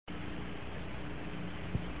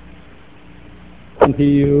unto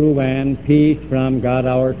you, and peace from God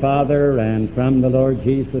our Father and from the Lord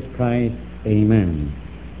Jesus Christ. Amen.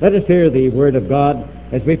 Let us hear the Word of God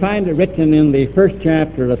as we find it written in the first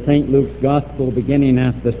chapter of St. Luke's Gospel, beginning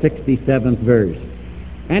at the 67th verse.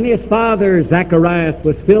 And his father Zacharias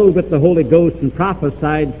was filled with the Holy Ghost and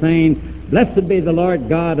prophesied, saying, Blessed be the Lord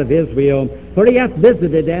God of Israel, for he hath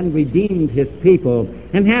visited and redeemed his people,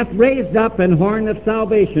 and hath raised up an horn of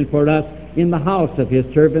salvation for us in the house of his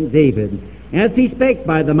servant David, as he spake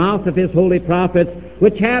by the mouth of his holy prophets,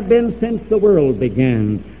 which have been since the world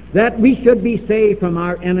began, that we should be saved from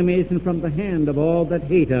our enemies and from the hand of all that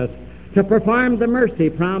hate us, to perform the mercy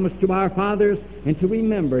promised to our fathers, and to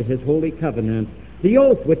remember his holy covenant, the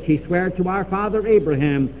oath which he sware to our father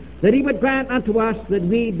Abraham, that he would grant unto us that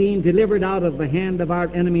we, being delivered out of the hand of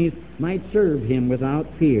our enemies, might serve him without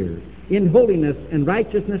fear, in holiness and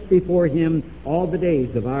righteousness before him all the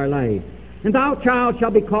days of our life. And thou, child,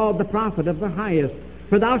 shalt be called the prophet of the highest,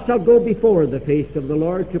 for thou shalt go before the face of the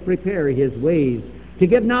Lord to prepare his ways, to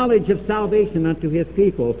give knowledge of salvation unto his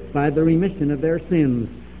people by the remission of their sins,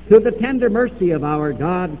 through the tender mercy of our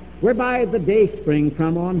God, whereby the dayspring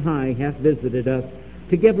from on high hath visited us,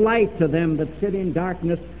 to give light to them that sit in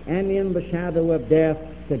darkness and in the shadow of death,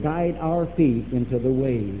 to guide our feet into the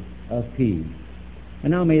ways of peace.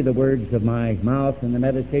 And now may the words of my mouth and the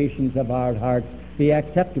meditations of our hearts be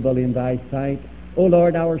acceptable in thy sight, O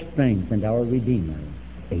Lord, our strength and our Redeemer.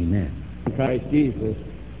 Amen. Christ Jesus,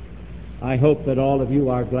 I hope that all of you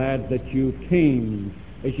are glad that you came.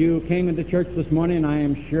 As you came into church this morning, I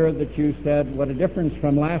am sure that you said, what a difference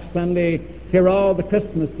from last Sunday. Here all the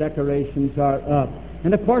Christmas decorations are up.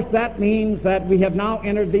 And of course that means that we have now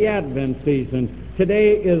entered the Advent season.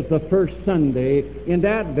 Today is the first Sunday in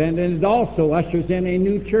Advent, and it also ushers in a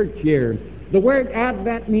new church year. The word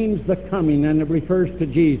Advent means the coming, and it refers to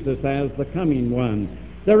Jesus as the coming one.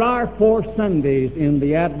 There are 4 Sundays in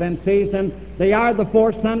the Advent season. They are the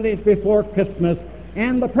 4 Sundays before Christmas,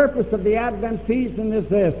 and the purpose of the Advent season is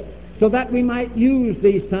this, so that we might use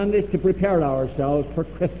these Sundays to prepare ourselves for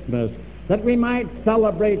Christmas, that we might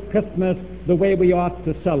celebrate Christmas the way we ought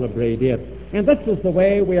to celebrate it. And this is the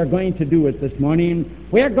way we are going to do it this morning.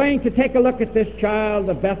 We are going to take a look at this child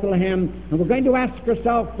of Bethlehem, and we're going to ask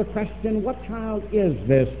ourselves the question, what child is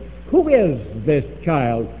this? Who is this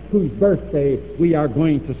child whose birthday we are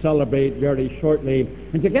going to celebrate very shortly?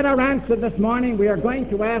 And to get our answer this morning, we are going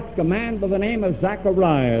to ask a man by the name of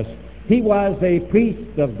Zacharias. He was a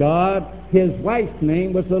priest of God. His wife's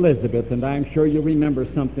name was Elizabeth, and I'm sure you remember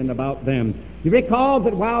something about them. You recall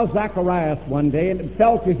that while Zacharias one day, and it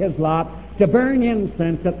fell to his lot to burn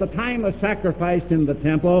incense at the time of sacrifice in the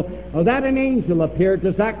temple, that an angel appeared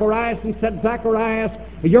to Zacharias and said, Zacharias,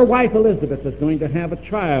 your wife Elizabeth is going to have a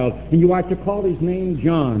child, and you are to call his name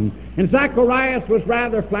John. And Zacharias was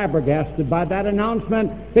rather flabbergasted by that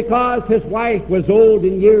announcement, because his wife was old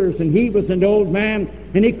in years and he was an old man,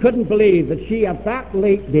 and he couldn't believe that she at that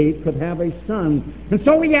late date could have a son. And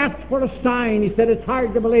so he asked for a sign. He said, it's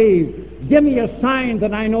hard to believe. Give me a sign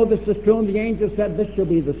that I know this is true. And the angel said, this shall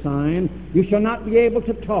be the sign. You shall not be able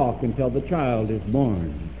to talk until the child is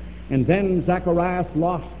born. And then Zacharias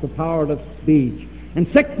lost the power of speech. And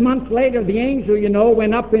 6 months later, the angel,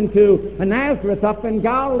 went up into Nazareth, up in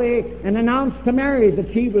Galilee, and announced to Mary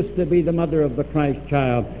that she was to be the mother of the Christ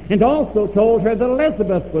child, and also told her that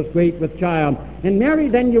Elizabeth was great with child. And Mary,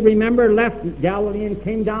 then, you remember, left Galilee and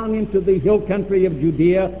came down into the hill country of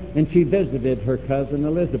Judea, and she visited her cousin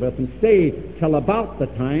Elizabeth, and stayed till about the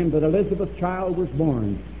time that Elizabeth's child was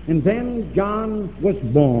born. And then John was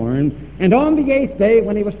born, and on the 8th day,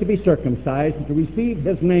 when he was to be circumcised and to receive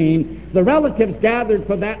his name, the relatives gathered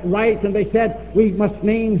for that rite, and they said, we must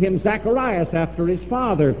name him Zacharias after his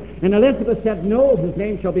father. And Elizabeth said, no, his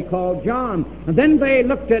name shall be called John. And then they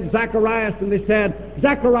looked at Zacharias and they said,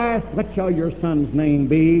 Zacharias, what shall your son's name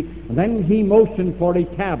be? And then he motioned for a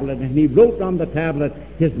tablet, and he wrote on the tablet,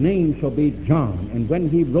 his name shall be John. And when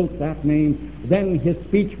he wrote that name, then his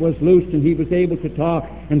speech was loosed and he was able to talk.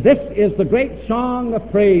 And this is the great song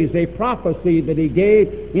of praise, a prophecy that he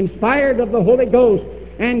gave, inspired of the Holy Ghost.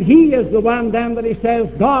 And he is the one then that he says,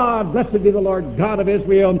 God, blessed be the Lord God of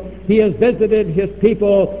Israel. He has visited his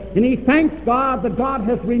people, and he thanks God that God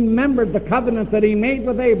has remembered the covenant that he made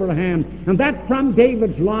with Abraham, and that from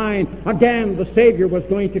David's line, again, the Savior was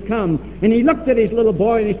going to come. And he looked at his little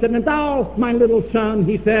boy, and he said, and thou, my little son,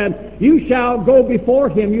 he said, you shall go before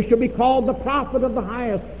him. You shall be called the prophet of the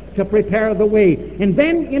highest, to prepare the way. And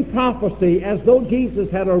then in prophecy, as though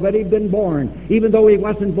Jesus had already been born, even though he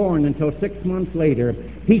wasn't born until 6 months later,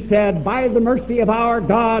 he said, by the mercy of our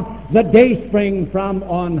God, the dayspring from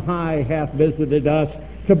on high hath visited us,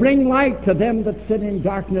 to bring light to them that sit in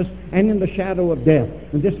darkness and in the shadow of death.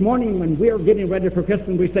 And this morning when we're getting ready for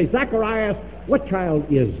Christmas, we say, Zacharias, what child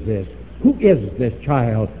is this? Who is this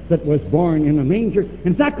child that was born in a manger?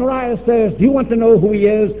 And Zacharias says, do you want to know who he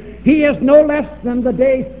is? He is no less than the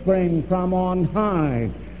day spring from on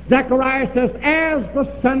high. Zacharias says, as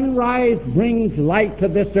the sunrise brings light to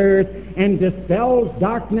this earth and dispels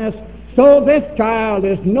darkness, so this child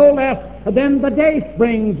is no less than the day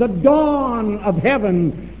spring, the dawn of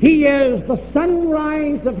heaven. He is the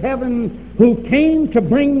sunrise of heaven who came to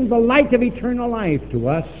bring the light of eternal life to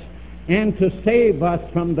us and to save us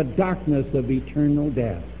from the darkness of eternal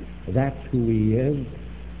death. That's who he is.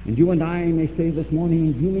 And you and I may say this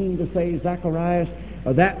morning, you mean to say, Zacharias,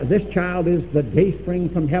 that this child is the day spring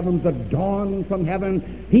from heaven, the dawn from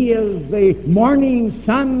heaven. He is the morning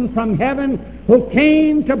sun from heaven who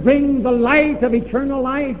came to bring the light of eternal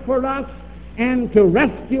life for us and to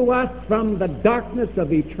rescue us from the darkness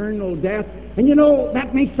of eternal death. And you know,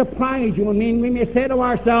 that may surprise you. I mean, we may say to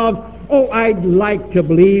ourselves, oh, I'd like to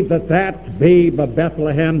believe that that babe of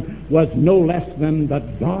Bethlehem was no less than the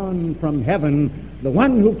dawn from heaven, the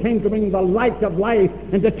one who came to bring the light of life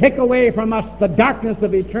and to take away from us the darkness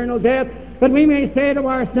of eternal death. But we may say to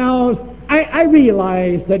ourselves, I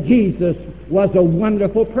realize that Jesus was a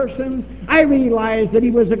wonderful person. I realize that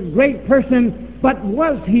he was a great person, but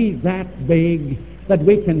was he that big that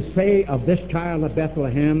we can say of this child of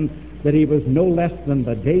Bethlehem that he was no less than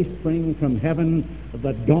the day spring from heaven,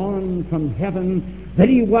 the dawn from heaven, that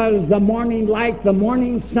he was the morning light, the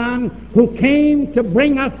morning sun, who came to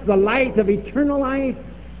bring us the light of eternal life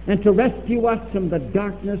and to rescue us from the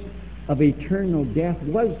darkness of eternal death?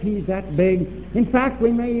 Was he that big? In fact,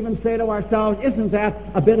 we may even say to ourselves, isn't that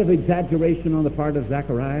a bit of exaggeration on the part of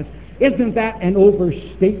Zacharias? Isn't that an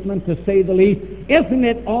overstatement, to say the least? Isn't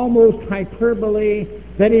it almost hyperbole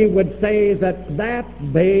that he would say that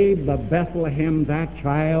that babe of Bethlehem, that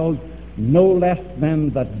child, no less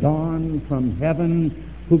than the dawn from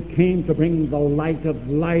heaven, who came to bring the light of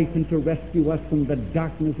life and to rescue us from the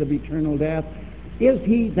darkness of eternal death? Is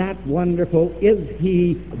he that wonderful? Is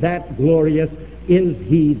he that glorious? Is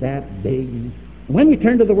he that big? When we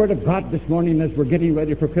turn to the Word of God this morning as we're getting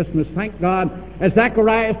ready for Christmas, thank God, as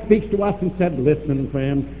Zacharias speaks to us and said, listen,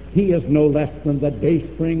 friend, he is no less than the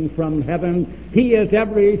day spring from heaven. He is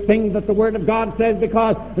everything that the Word of God says,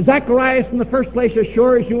 because Zacharias in the first place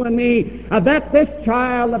assures you and me that this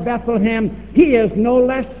child of Bethlehem, he is no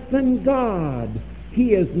less than God.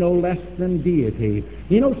 He is no less than deity.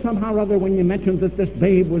 You know, somehow or other, when you mention that this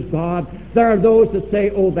babe was God, there are those that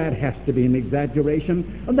say, oh, that has to be an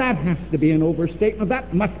exaggeration. That has to be an overstatement.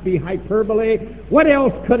 That must be hyperbole. What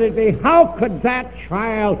else could it be? How could that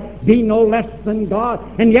child be no less than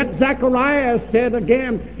God? And yet Zacharias said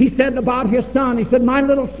again, he said about his son, he said, my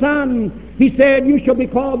little son, he said, you shall be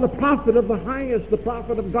called the prophet of the highest, the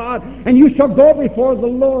prophet of God, and you shall go before the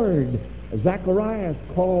Lord. Zacharias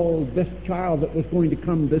called this child that was going to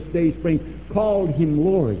come this day spring, called him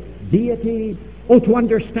Lord. Deity. Oh, to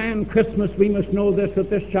understand Christmas, we must know this, that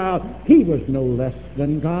this child, he was no less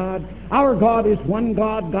than God. Our God is one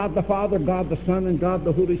God, God the Father, God the Son, and God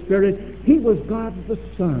the Holy Spirit. He was God the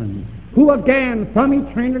Son, who again, from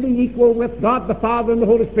eternity equal with God the Father and the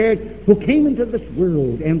Holy Spirit, who came into this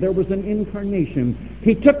world, and there was an incarnation.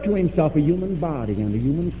 He took to himself a human body and a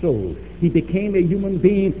human soul. He became a human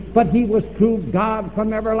being, but he was true God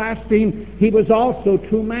from everlasting. He was also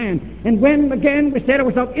true man. And when, again, we said to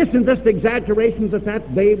ourselves, isn't this exaggeration that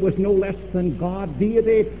that babe was no less than God,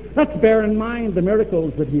 deity? Let's bear in mind the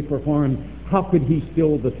miracles that he performed. How could he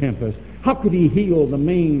still the tempest? How could he heal the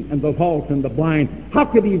maimed and the halt and the blind? How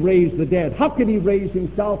could he raise the dead? How could he raise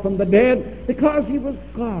himself from the dead? Because he was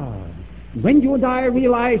God. When you and I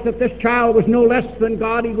realize that this child was no less than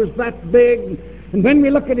God, he was that big, and when we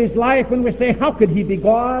look at his life and we say, how could he be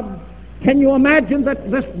God? Can you imagine that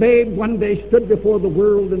this babe one day stood before the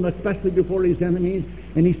world, and especially before his enemies,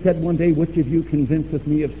 and he said one day, which of you convinceth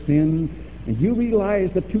me of sin? And you realize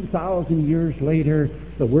that 2,000 years later,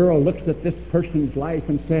 the world looks at this person's life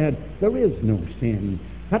and said, there is no sin.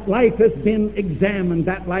 That life has been examined,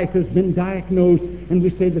 that life has been diagnosed, and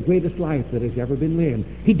we say the greatest life that has ever been lived.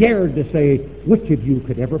 He dared to say, which of you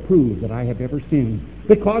could ever prove that I have ever sinned?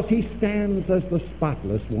 Because he stands as the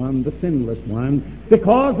spotless one, the sinless one.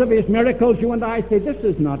 Because of his miracles, you and I say, this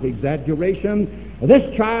is not exaggeration.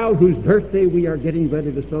 This child whose birthday we are getting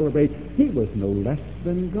ready to celebrate, he was no less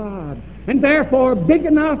than God. And therefore, big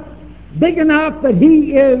enough that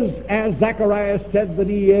he is, as Zacharias said that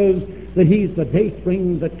he is, that He's the day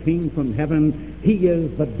spring that came from heaven. He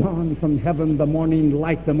is the dawn from heaven, the morning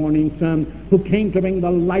light, the morning sun, who came to bring the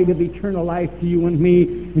light of eternal life to you and me,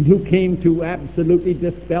 and who came to absolutely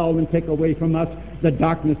dispel and take away from us the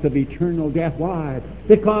darkness of eternal death. Why?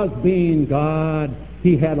 Because being God,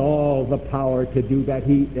 He had all the power to do that.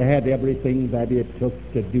 He had everything that it took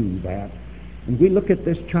to do that. And we look at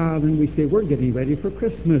this child and we say, we're getting ready for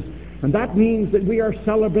Christmas. And that means that we are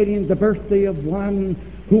celebrating the birthday of one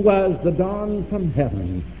who was the dawn from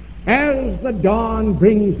heaven. As the dawn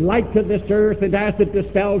brings light to this earth and as it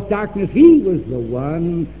dispels darkness, He was the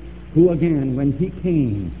one who, again, when He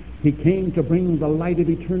came to bring the light of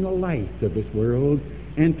eternal life to this world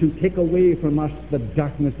and to take away from us the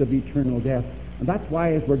darkness of eternal death. And that's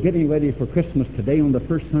why, as we're getting ready for Christmas today on the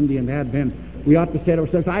first Sunday in Advent, we ought to say to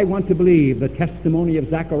ourselves, I want to believe the testimony of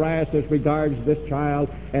Zacharias as regards this child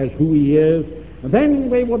as who he is. And then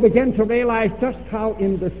we will begin to realize just how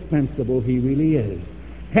indispensable he really is.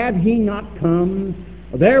 Had he not come,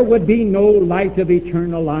 there would be no light of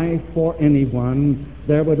eternal life for anyone.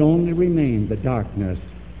 There would only remain the darkness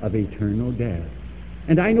of eternal death.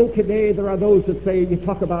 And I know today there are those that say, you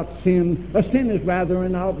talk about sin. Sin is rather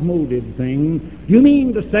an outmoded thing. You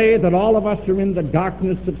mean to say that all of us are in the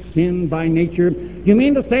darkness of sin by nature? You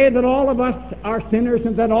mean to say that all of us are sinners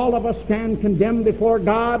and that all of us stand condemned before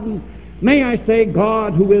God? And may I say,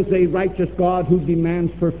 God, who is a righteous God, who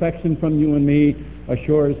demands perfection from you and me,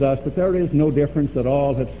 assures us that there is no difference, that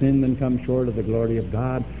all have sinned and come short of the glory of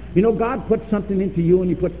God. You know, God puts something into you and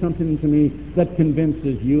He puts something into me that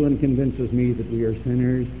convinces you and convinces me that we are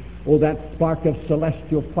sinners. Oh, that spark of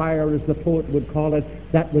celestial fire, as the poet would call it,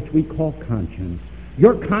 that which we call conscience.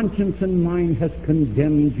 Your conscience and mine has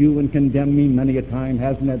condemned you and condemned me many a time,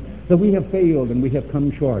 hasn't it? That we have failed and we have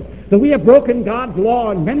come short. That we have broken God's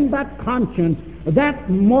law, and when that conscience, that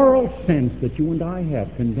moral sense that you and I have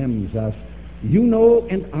condemns us, you know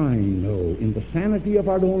and I know in the sanity of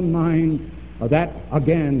our own mind that,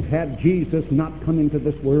 again, had Jesus not come into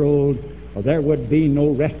this world, there would be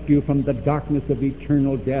no rescue from the darkness of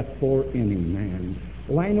eternal death for any man.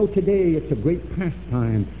 Oh, I know today it's a great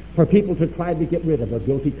pastime for people to try to get rid of a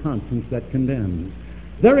guilty conscience that condemns.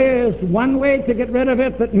 There is one way to get rid of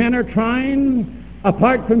it that men are trying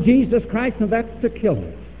apart from Jesus Christ, and that's to kill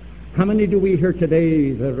it. How many do we hear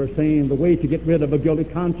today that are saying the way to get rid of a guilty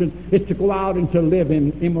conscience is to go out and to live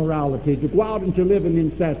in immorality, to go out and to live in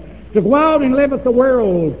incest, to go out and live with the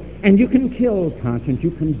world? And you can kill conscience,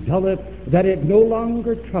 you can dull it, that it no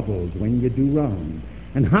longer troubles when you do wrong.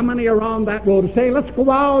 And how many are on that road to say, let's go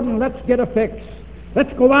out and let's get a fix.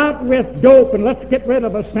 Let's go out with dope and let's get rid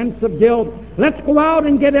of a sense of guilt. Let's go out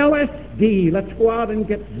and get LSD. Let's go out and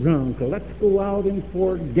get drunk. Let's go out and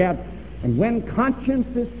forget. And when conscience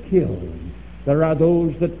is killed, there are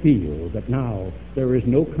those that feel that now there is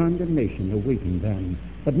no condemnation awaiting them.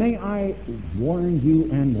 But may I warn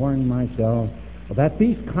you and warn myself that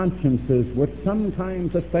these consciences, which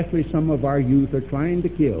sometimes, especially some of our youth, are trying to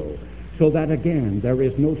kill, so that again there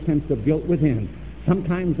is no sense of guilt within,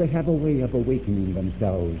 sometimes they have a way of awakening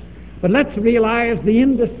themselves. But let's realize the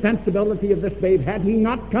indispensability of this babe. Had he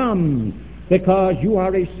not come, because you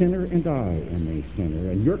are a sinner and I am a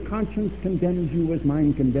sinner, and your conscience condemns you as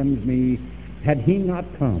mine condemns me. Had he not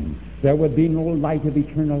come, there would be no light of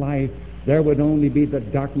eternal life. There would only be the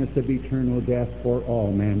darkness of eternal death for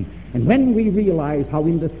all men. And when we realize how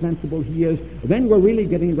indispensable he is, then we're really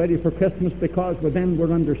getting ready for Christmas, because then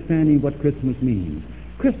we're understanding what Christmas means.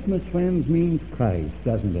 Christmas, friends, means Christ,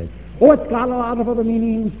 doesn't it? Oh, it's got a lot of other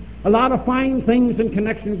meanings, a lot of fine things in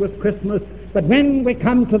connection with Christmas. But when we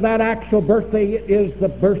come to that actual birthday, it is the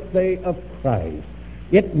birthday of Christ.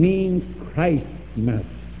 It means Christmas.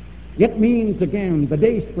 It means, again, the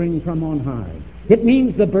day spring from on high. It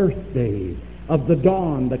means the birthday of the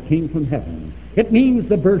dawn that came from heaven. It means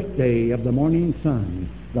the birthday of the morning sun,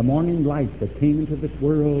 the morning light that came into this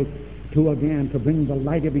world to bring the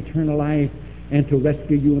light of eternal life and to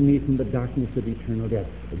rescue you and me from the darkness of eternal death.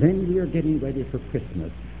 Then we are getting ready for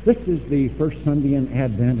Christmas. This is the first Sunday in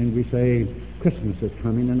Advent, and we say, Christmas is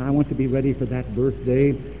coming, and I want to be ready for that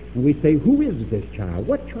birthday. And we say, who is this child?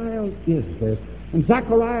 What child is this? And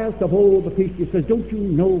Zacharias, of old, the priest, he says, don't you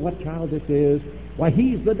know what child this is? Why,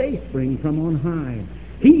 he's the day spring from on high.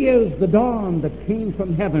 He is the dawn that came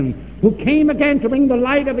from heaven, who came again to bring the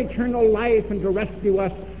light of eternal life and to rescue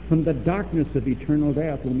us from the darkness of eternal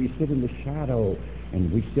death. When we sit in the shadow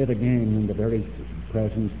and we sit again in the very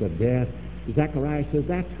presence of death, Zacharias says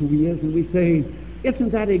that's who he is. And we say,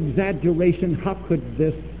 isn't that exaggeration? How could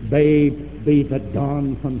this babe be the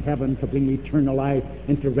dawn from heaven to bring eternal life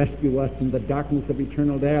and to rescue us from the darkness of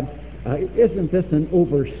eternal death? Isn't this an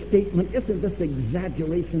overstatement? Isn't this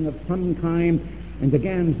exaggeration of some kind? And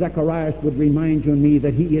again, Zechariah would remind you and me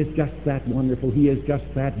that he is just that wonderful. He is just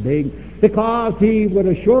that big. Because he would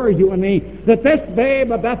assure you and me that this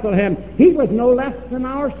babe of Bethlehem, he was no less than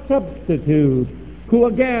our substitute, who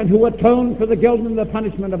atoned for the guilt and the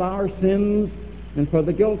punishment of our sins and for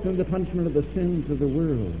the guilt and the punishment of the sins of the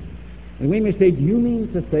world. And we may say, do you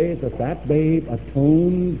mean to say that that babe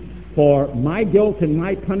atoned for my guilt and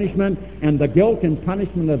my punishment and the guilt and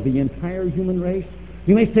punishment of the entire human race?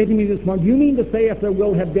 You may say to me this morning, do you mean to say if there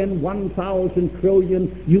will have been 1,000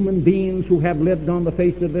 trillion human beings who have lived on the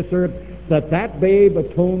face of this earth, that that babe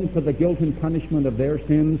atoned for the guilt and punishment of their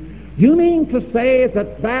sins? Do you mean to say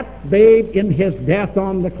that that babe in his death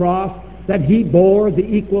on the cross, that he bore the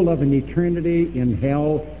equal of an eternity in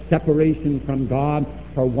hell, separation from God,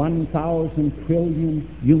 for 1,000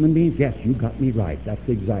 trillion human beings? Yes, you got me right. That's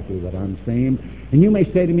exactly what I'm saying. And you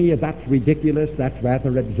may say to me, that's ridiculous, that's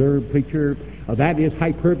rather absurd, preacher. That is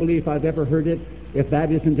hyperbole if I've ever heard it. If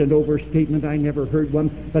that isn't an overstatement, I never heard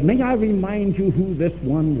one. But may I remind you who this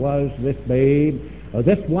one was, this babe,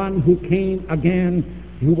 this one who came again,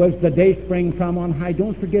 who was the dayspring from on high.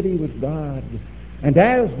 Don't forget he was God. And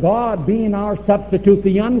as God being our substitute,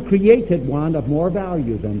 the uncreated one of more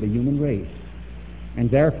value than the human race. And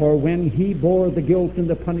therefore, when he bore the guilt and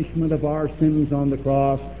the punishment of our sins on the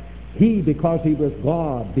cross, he, because he was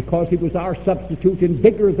God, because he was our substitute and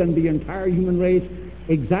bigger than the entire human race,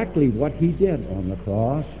 exactly what he did on the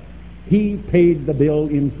cross, he paid the bill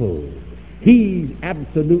in full. He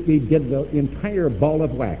absolutely did the entire ball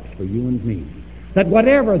of wax for you and me. That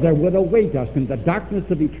whatever there would await us in the darkness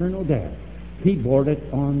of eternal death, he bore it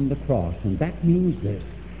on the cross. And that means this,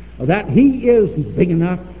 that he is big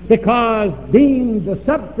enough, because being the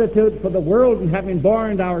substitute for the world and having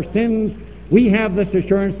borne our sins, we have this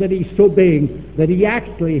assurance that he's so big that he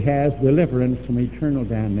actually has deliverance from eternal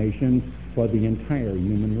damnation for the entire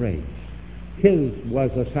human race. His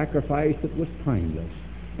was a sacrifice that was timeless.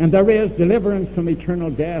 And there is deliverance from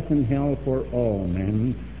eternal death and hell for all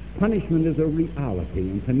men. Punishment is a reality,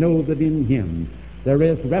 and to know that in him there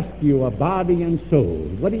is rescue of body and soul.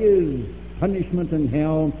 What is punishment and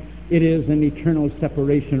hell? It is an eternal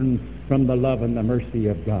separation from the love and the mercy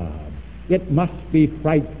of God. It must be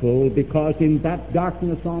frightful, because in that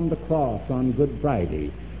darkness on the cross on Good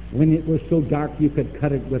Friday, when it was so dark you could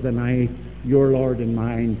cut it with a knife, your Lord and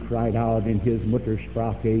mine cried out in his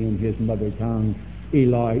Muttersprache, in his mother tongue,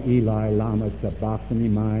 Eli, Eli, lama sabachthani,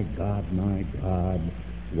 my God,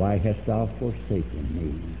 why hast thou forsaken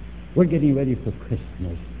me? We're getting ready for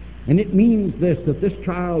Christmas, and it means this, that this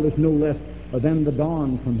child is no less than the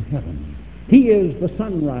dawn from heaven. He is the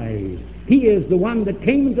sunrise. He is the one that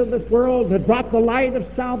came into this world, that brought the light of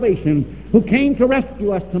salvation, who came to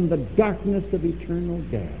rescue us from the darkness of eternal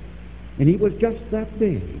death. And he was just that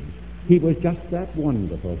big. He was just that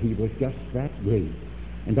wonderful. He was just that great.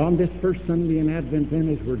 And on this first Sunday in Advent, then,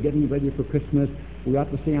 as we're getting ready for Christmas, we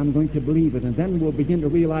ought to say, I'm going to believe it. And then we'll begin to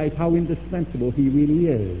realize how indispensable he really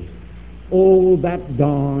is. Oh, that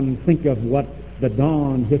dawn. Think of what the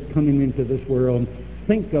dawn, his coming into this world.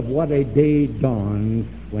 Think of what a day dawned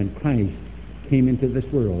when Christ came into this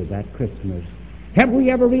world that Christmas. Have we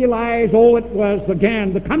ever realized, it was,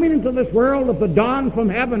 again, the coming into this world of the dawn from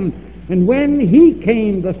heaven. And when he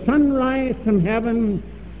came, the sunrise from heaven,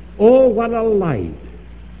 what a light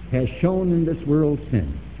has shone in this world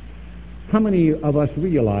since. How many of us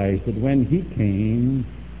realize that when he came,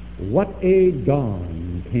 what a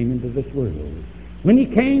dawn came into this world? When he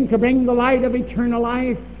came to bring the light of eternal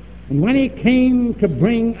life, and when he came to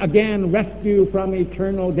bring again rescue from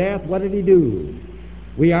eternal death, what did he do?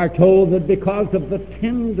 We are told that because of the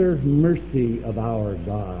tender mercy of our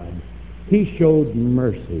God, he showed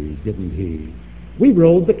mercy, didn't he? We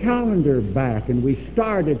rolled the calendar back and we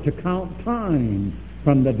started to count time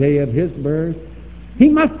from the day of his birth. He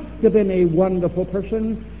must have been a wonderful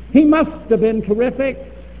person. He must have been terrific.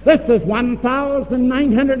 This is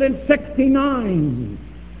 1969.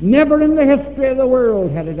 Never in the history of the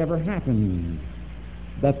world had it ever happened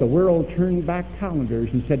that the world turned back calendars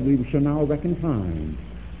and said, we shall now reckon time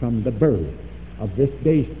from the birth of this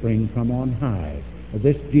dayspring from on high, of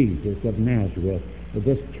this Jesus of Nazareth, of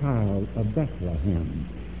this child of Bethlehem.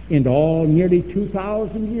 In all, nearly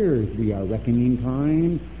 2,000 years we are reckoning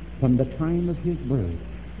time from the time of his birth.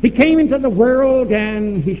 He came into the world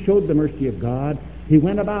and he showed the mercy of God. He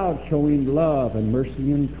went about showing love and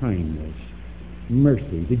mercy and kindness.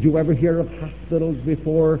 Mercy. Did you ever hear of hospitals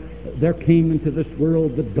before there came into this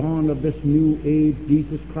world the dawn of this new age,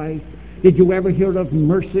 Jesus Christ? Did you ever hear of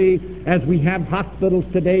mercy as we have hospitals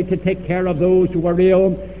today to take care of those who are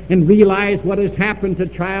ill? and realize what has happened to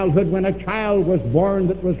childhood when a child was born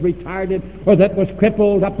that was retarded or that was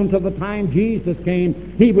crippled up until the time Jesus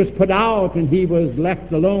came. He was put out and he was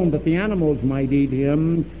left alone that the animals might eat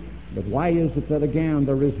him. But why is it that again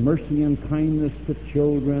there is mercy and kindness to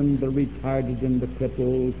children, the retarded and the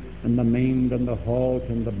crippled, and the maimed and the halt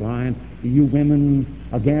and the blind? You women,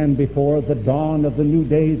 again before the dawn of the new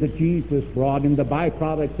day that Jesus brought in the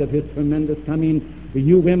byproducts of his tremendous coming,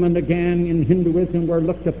 you women again in Hinduism were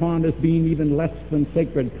looked upon as being even less than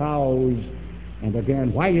sacred cows. And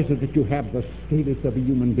again, why is it that you have the status of a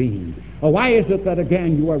human being? Or why is it that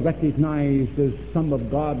again you are recognized as some of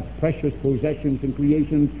God's precious possessions and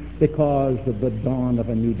creations because of the dawn of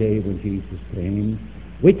a new day when Jesus came?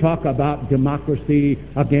 We talk about democracy,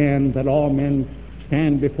 again, that all men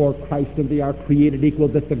stand before Christ and they are created equal,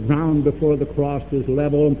 that the ground before the cross is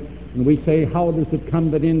level. And we say, how does it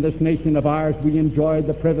come that in this nation of ours we enjoy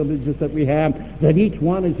the privileges that we have, that each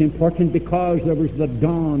one is important because there was the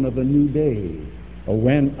dawn of a new day,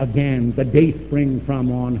 when again the day spring from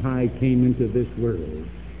on high came into this world.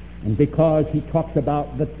 And because he talks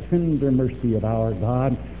about the tender mercy of our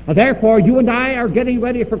God, therefore you and I are getting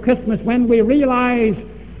ready for Christmas when we realize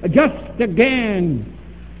just again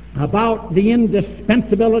about the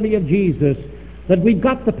indispensability of Jesus, that we've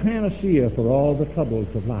got the panacea for all the troubles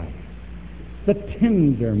of life. The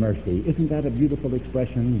tender mercy, isn't that a beautiful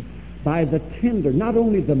expression? By the tender, not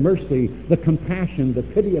only the mercy, the compassion, the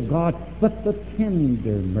pity of God, but the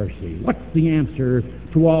tender mercy. What's the answer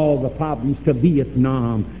to all the problems, to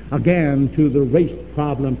Vietnam, again to the race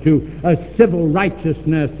problem, to civil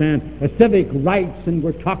righteousness and civic rights, and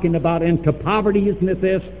we're talking about, and to poverty, isn't it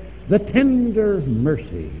this? The tender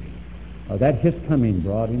mercy that his coming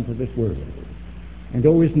brought into this world. And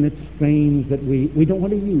oh, isn't it strange that we don't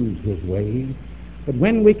want to use his way, but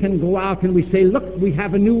when we can go out and we say, look, we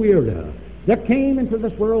have a new era. There came into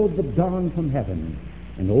this world the dawn from heaven,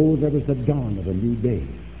 and oh, there was the dawn of a new day.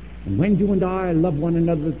 And when you and I love one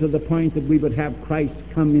another to the point that we would have Christ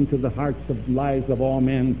come into the hearts of lives of all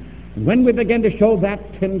men, and when we begin to show that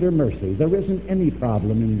tender mercy, there isn't any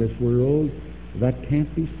problem in this world that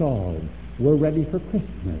can't be solved. We're ready for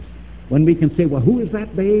Christmas. When we can say, well, who is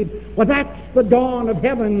that babe? Well, that's the dawn of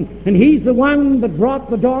heaven, and he's the one that brought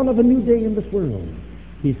the dawn of a new day in this world.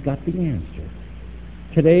 He's got the answer.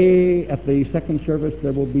 Today, at the second service,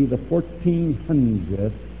 there will be the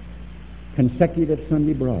 1400th consecutive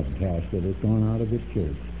Sunday broadcast that has gone out of this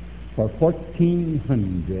church. For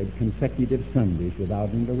 1400 consecutive Sundays without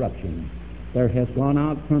interruption, there has gone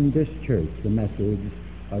out from this church the message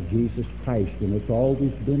of Jesus Christ, and it's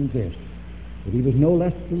always been this, that he was no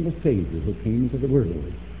less than the Savior who came into the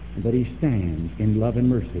world, and that he stands in love and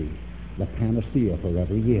mercy, the panacea for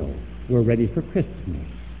every ill. We're ready for Christmas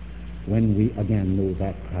when we again know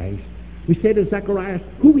that Christ. We say to Zacharias,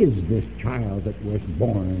 who is this child that was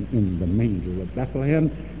born in the manger of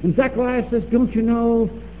Bethlehem? And Zacharias says, don't you know?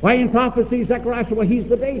 Why, in prophecy, Zacharias said, well, he's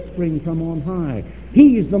the day spring from on high.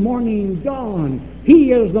 He's the morning dawn.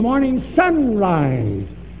 He is the morning sunrise.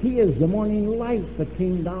 He is the morning light that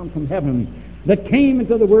came down from heaven, that came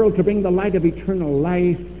into the world to bring the light of eternal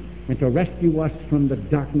life and to rescue us from the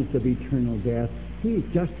darkness of eternal death. He's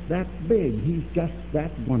just that big. He's just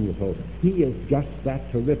that wonderful. He is just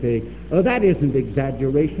that terrific. That isn't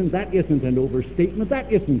exaggeration. That isn't an overstatement.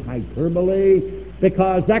 That isn't hyperbole,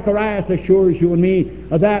 because Zacharias assures you and me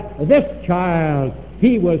that this child,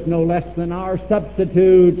 he was no less than our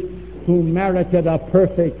substitute, who merited a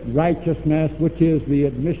perfect righteousness, which is the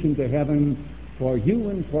admission to heaven for you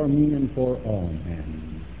and for me and for all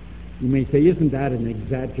men. You may say, isn't that an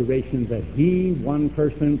exaggeration, that he, one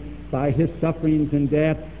person, by his sufferings and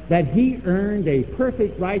death, that he earned a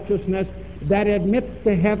perfect righteousness that admits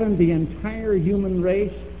to heaven the entire human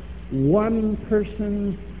race? One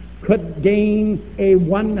person could gain a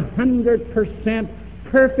 100%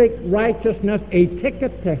 perfect righteousness, a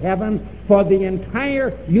ticket to heaven for the entire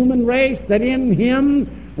human race, that in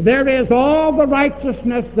him there is all the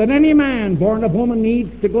righteousness that any man born of woman needs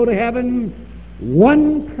to go to heaven.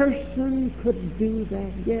 One person could do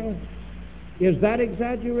that, yes. Is that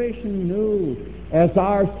exaggeration? No. As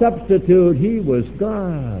our substitute, he was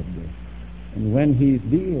God. And when he's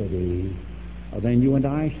deity, then you and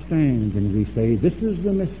I stand and we say, this is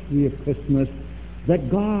the mystery of Christmas,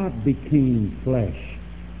 that God became flesh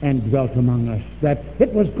and dwelt among us, that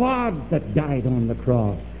it was God that died on the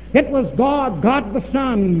cross. It was God, God the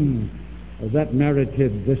Son, that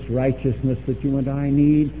merited this righteousness that you and I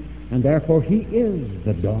need, and therefore he is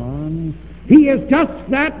the dawn. He is just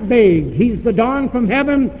that big. He's the dawn from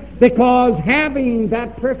heaven, because having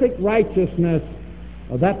that perfect righteousness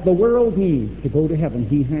that the world needs to go to heaven,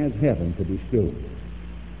 he has heaven to bestow.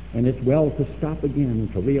 And it's well to stop again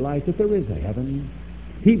to realize that there is a heaven.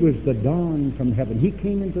 He was the dawn from heaven. He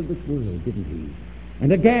came into this world, didn't he?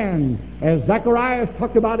 And again, as Zacharias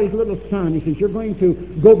talked about his little son, he says, you're going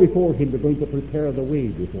to go before him. You're going to prepare the way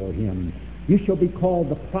before him. You shall be called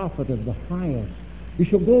the prophet of the highest. You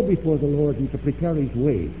shall go before the Lord and to prepare his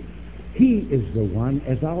way. He is the one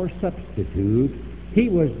as our substitute. He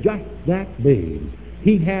was just that big.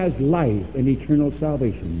 He has life and eternal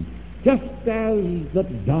salvation. Just as the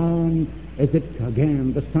dawn, as it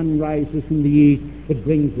again, the sun rises in the east, it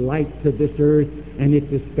brings light to this earth and it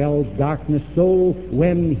dispels darkness. So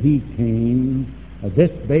when he came, this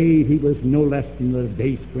babe, he was no less than the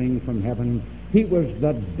day spring from heaven. He was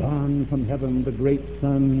the dawn from heaven, the great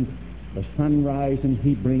sun, the sunrise, and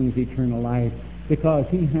he brings eternal life because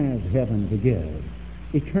he has heaven to give.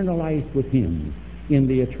 Eternal life with him in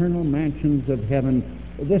the eternal mansions of heaven.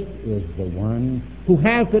 This is the one who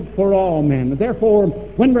has it for all men. Therefore,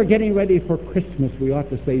 when we're getting ready for Christmas, we ought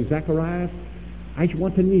to say, Zacharias, I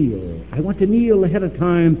want to kneel. I want to kneel ahead of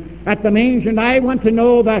time at the manger, and I want to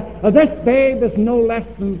know that this babe is no less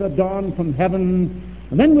than the dawn from heaven.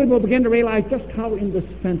 And then we will begin to realize just how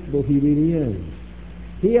indispensable he really is.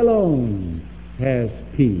 He alone has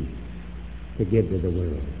peace to give to the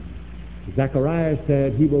world. Zacharias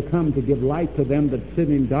said he will come to give light to them that sit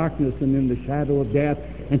in darkness and in the shadow of death,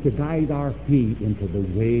 and to guide our feet into the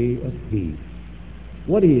way of peace.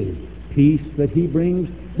 What is peace that he brings?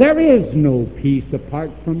 There is no peace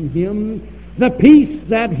apart from him. The peace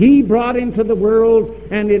that he brought into the world,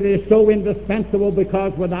 and it is so indispensable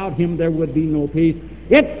because without him there would be no peace.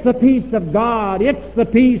 It's the peace of God. It's the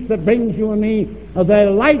peace that brings you and me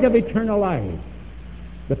the light of eternal life.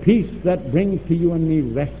 The peace that brings to you and me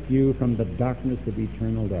rescue from the darkness of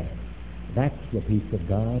eternal death. That's the peace of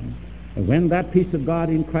God. And when that peace of God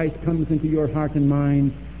in Christ comes into your heart and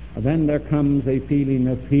mind, then there comes a feeling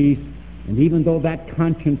of peace. And even though that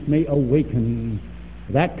conscience may awaken,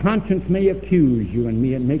 that conscience may accuse you and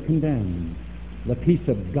me and may condemn, the peace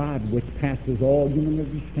of God which passes all human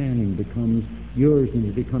understanding becomes yours and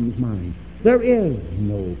it becomes mine. There is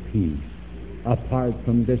no peace apart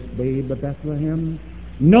from this babe of Bethlehem.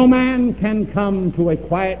 No man can come to a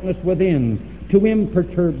quietness within, to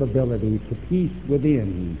imperturbability, to peace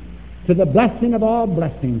within, to the blessing of all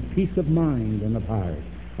blessings, peace of mind and of heart,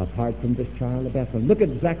 apart from this child of Bethlehem. Look at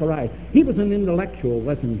Zacharias. He was an intellectual,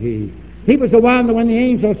 wasn't he? He was the one that when the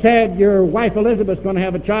angel said, your wife Elizabeth's going to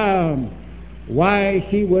have a child, why,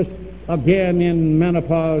 she was again in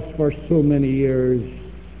menopause for so many years.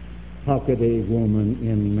 How could a woman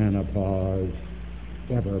in menopause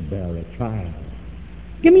ever bear a child?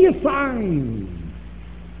 Give me a sign.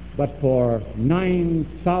 But for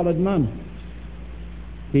 9 solid months,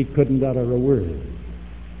 he couldn't utter a word.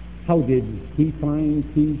 How did he find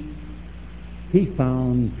peace? He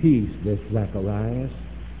found peace, this Zacharias.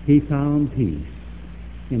 He found peace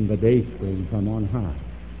in the day spring from on high.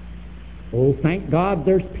 Oh, thank God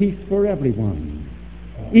there's peace for everyone,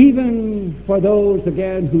 even for those,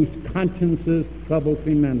 again, whose consciences trouble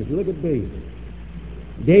tremendously. Look at David.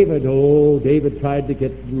 David tried to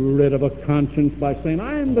get rid of a conscience by saying,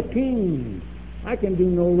 I'm the king. I can do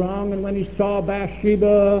no wrong. And when he saw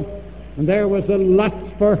Bathsheba, and there was a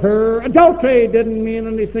lust for her, adultery didn't mean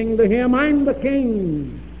anything to him. I'm the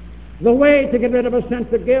king. The way to get rid of a sense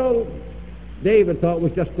of guilt, David thought,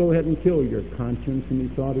 was just go ahead and kill your conscience, and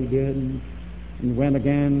he thought he did. And when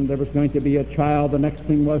again there was going to be a child, the next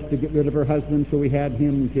thing was to get rid of her husband, so he had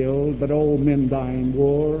him killed. But old men die in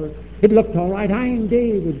war. It looked all right. I am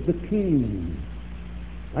David, the king.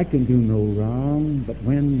 I can do no wrong. But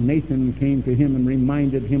when Nathan came to him and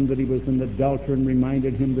reminded him that he was an adulterer and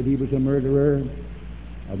reminded him that he was a murderer,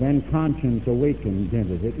 then conscience awakened,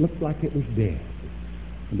 didn't it? It looked like it was dead.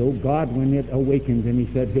 And oh God, when it awakened, and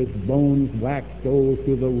he said his bones waxed old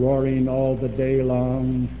through the roaring all the day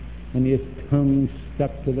long, and his tongue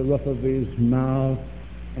stuck to the roof of his mouth,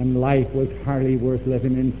 and life was hardly worth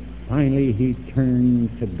living. And finally he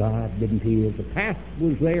turned to God, didn't he? The past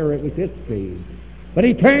was there, it was history. But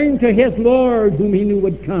he turned to his Lord, whom he knew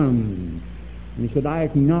would come. And he said, I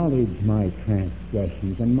acknowledge my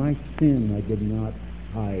transgressions, and my sin I did not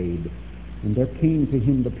hide. And there came to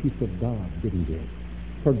him the peace of God, didn't it?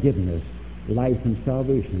 Forgiveness, life, and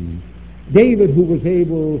salvation. David, who was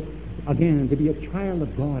able again to be a child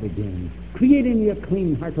of God again, create in me a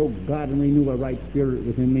clean heart, O God, and renew a right spirit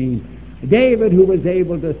within me. David, who was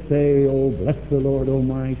able to say, Oh, bless the Lord, O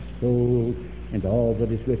my soul, and all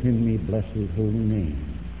that is within me, bless his holy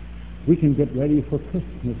name. We can get ready for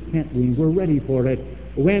Christmas, can't we? We're ready for it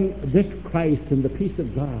when this Christ and the peace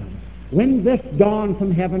of God, when this dawn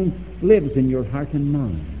from heaven lives in your heart and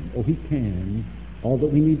mind. Oh, he can. All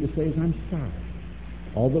that we need to say is, I'm sorry.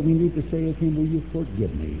 All that we need to say is, Him, will you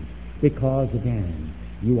forgive me? Because, again,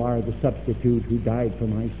 you are the substitute who died for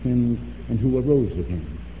my sins and who arose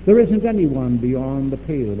again. There isn't anyone beyond the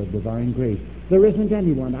pale of divine grace. There isn't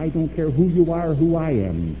anyone. I don't care who you are, who I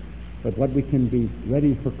am. But what we can be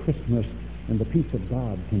ready for Christmas, and the peace of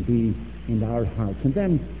God can be in our hearts. And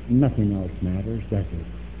then nothing else matters, does it?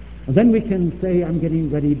 And then we can say, I'm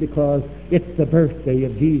getting ready because it's the birthday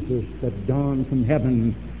of Jesus that dawned from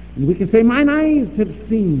heaven. And we can say, mine eyes have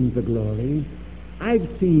seen the glory. I've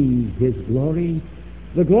seen His glory,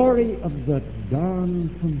 the glory of the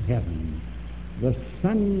dawn from heaven, the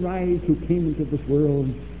sunrise who came into this world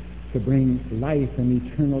to bring life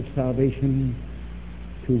and eternal salvation,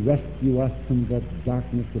 to rescue us from the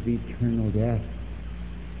darkness of eternal death.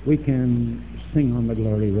 We can sing on the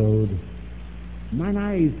glory road. Mine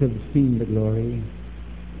eyes have seen the glory.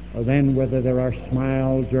 Then whether there are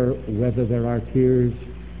smiles or whether there are tears,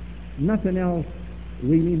 nothing else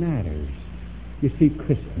really matters. You see,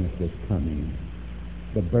 Christmas is coming,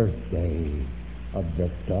 the birthday of the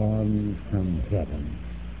dawn from heaven.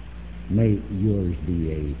 May yours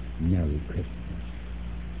be a Merry Christmas.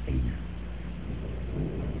 Amen.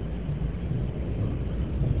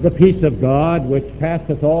 The peace of God, which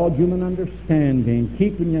passeth all human understanding,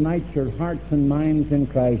 keep and unite your hearts and minds in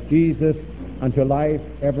Christ Jesus unto life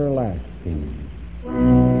everlasting.